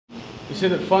You say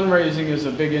that fundraising is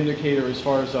a big indicator as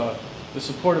far as the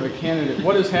support of a candidate.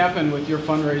 What has happened with your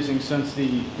fundraising since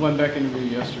the Glenn Beck interview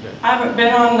yesterday? I haven't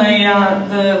been on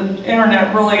the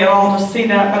internet really at all to see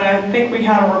that, but I think we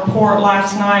had a report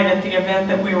last night at the event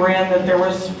that we were in that there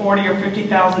was $40,000 or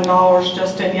 $50,000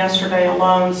 just in yesterday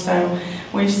alone. So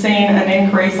we've seen an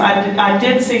increase. I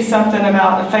did see something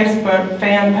about the Facebook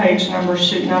fan page numbers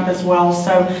shooting up as well.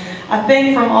 So I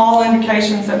think from all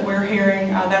indications that we're hearing,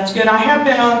 that's good. I have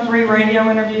been on 3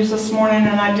 radio interviews this morning,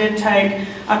 and I did take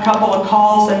a couple of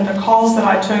calls, and the calls that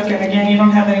I took, and again, you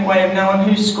don't have any way of knowing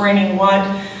who's screening what,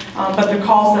 but the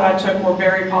calls that I took were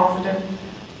very positive.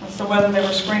 So whether they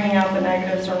were screening out the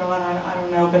negatives or not, I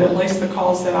don't know, but at least the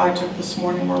calls that I took this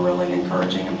morning were really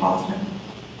encouraging and positive.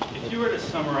 If you were to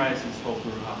summarize this whole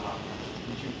brouhaha,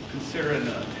 would you consider it an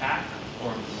attack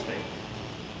or a mistake?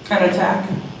 An attack.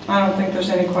 I don't think there's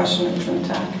any question it's an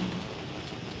attack.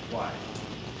 Why?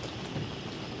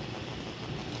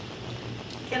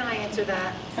 Can I answer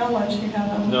that? I'll let you have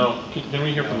that. No. Can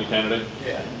we hear from the candidate?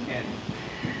 Yeah.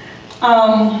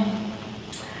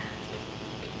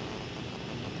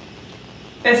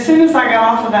 As soon as I got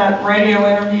off of that radio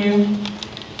interview,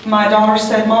 my daughter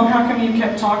said, "Mom, how come you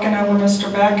kept talking over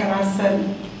Mr. Beck?" And I said,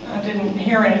 "I didn't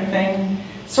hear anything."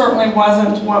 Certainly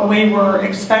wasn't what we were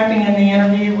expecting in the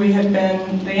interview.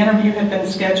 The interview had been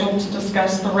scheduled to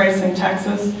discuss the race in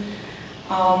Texas.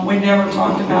 We never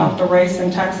talked about the race in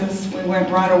Texas. We went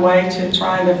right away to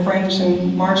trying to fringe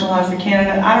and marginalize the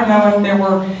candidate. I don't know if there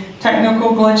were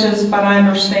technical glitches, but I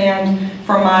understand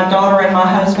from my daughter and my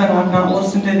husband, I've not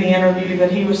listened to the interview,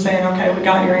 that he was saying, "Okay, we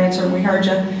got your answer, we heard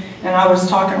you." And I was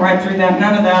talking right through that.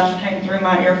 None of that came through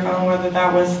my earphone, whether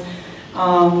that was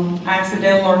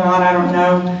accidental or not, I don't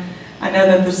know. I know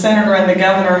that the senator and the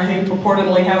governor, who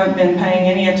purportedly haven't been paying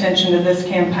any attention to this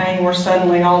campaign, were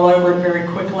suddenly all over it very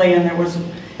quickly, and there was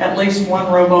at least one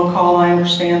robocall, I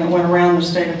understand, that went around the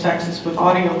state of Texas with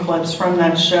audio clips from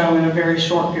that show in a very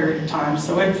short period of time.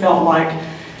 So it felt like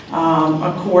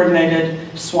a coordinated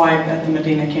swipe at the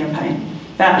Medina campaign.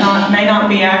 That may not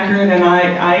be accurate, and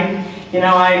I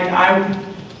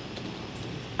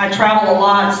travel a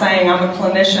lot saying I'm a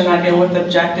clinician, I deal with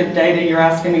objective data. You're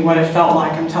asking me what it felt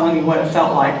like, I'm telling you what it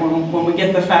felt like. When we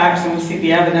get the facts and we see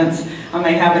the evidence, I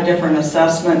may have a different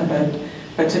assessment,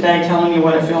 but today telling you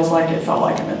what it feels like, it felt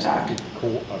like an attack.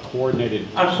 A coordinated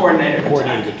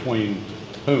attack. Between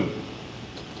whom?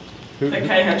 The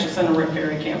Kay Hutchison and Rick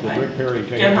Perry campaign. The Rick Perry and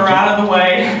Kay Get her out of the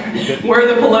way. We're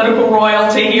the political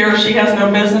royalty here. She has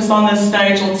no business on this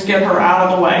stage. Let's get her out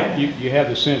of the way. You have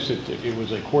the sense that it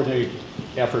was a coordinated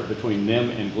effort between them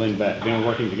and Glenn Beck, them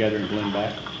working together in Glenn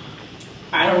Beck?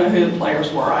 I don't know who the players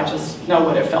were. I just know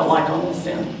what it felt like on this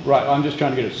end. Right. I'm just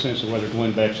trying to get a sense of whether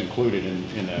Glenn Beck's included in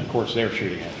of course, they're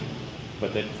shooting at you.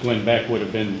 But that Glenn Beck would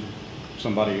have been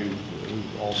somebody who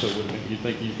also would have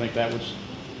been, you think that was,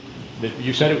 that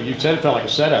you said it felt like a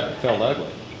setup, it felt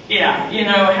ugly. Yeah, you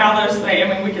know, how those things, I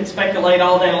mean, we could speculate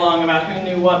all day long about who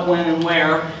knew what, when, and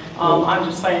where. I'm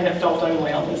just saying it felt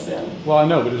ugly on this end. Well, I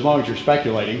know, but as long as you're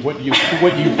speculating, what do you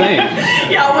think?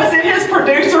 Yeah, was it his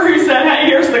producer who said, "Hey,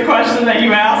 here's the question that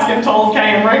you asked," and told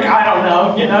Kay and Rick? I don't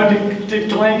know. You know,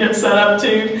 did Glenn get set up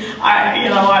too? I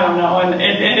don't know. And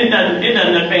it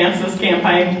doesn't advance this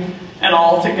campaign at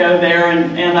all to go there.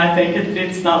 And I think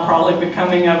it's not probably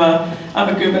becoming of a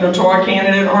gubernatorial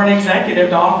candidate or an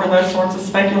executive to offer those sorts of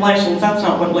speculations. That's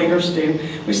not what leaders do.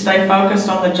 We stay focused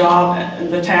on the job,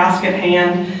 the task at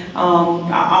hand.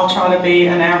 I'll try to be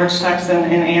an average Texan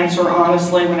and answer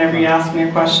honestly whenever you ask me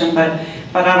a question, but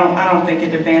I don't think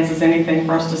it advances anything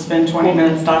for us to spend 20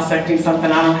 minutes dissecting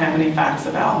something I don't have any facts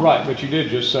about. Right, but you did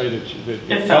just say that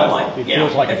it felt like it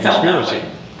feels like a conspiracy.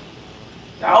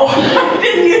 Oh, I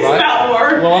didn't use that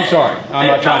word. Well, I'm sorry.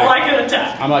 It felt like an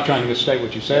attack. I'm not trying to misstate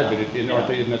what you said, but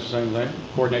isn't that the same thing?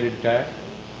 Coordinated attack?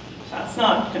 That's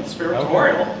not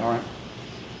conspiratorial. Okay. All right.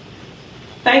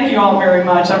 Thank you all very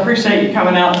much. I appreciate you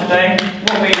coming out today.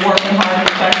 We'll be working.